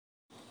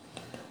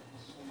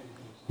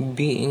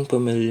Being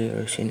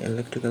familiar in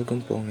electrical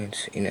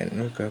components in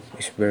an aircraft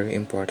is very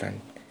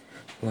important.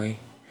 Why?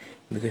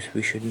 Because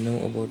we should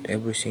know about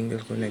every single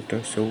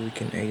connector so we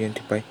can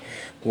identify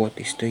what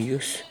is the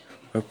use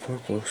or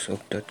purpose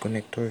of that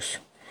connectors,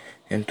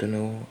 and to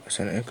know as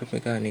an aircraft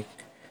mechanic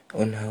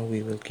on how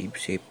we will keep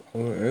safe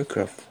our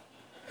aircraft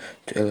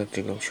to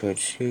electrical short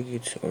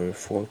circuits or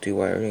faulty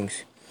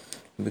wirings,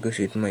 because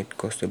it might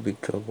cause a big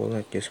trouble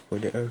not just for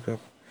the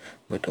aircraft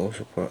but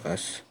also for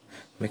us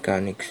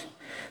mechanics.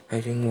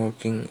 I think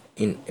working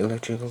in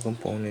electrical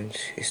components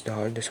is the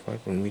hardest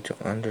part for me to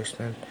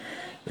understand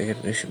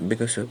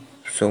because of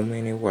so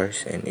many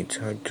wires and it's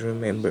hard to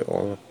remember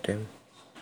all of them.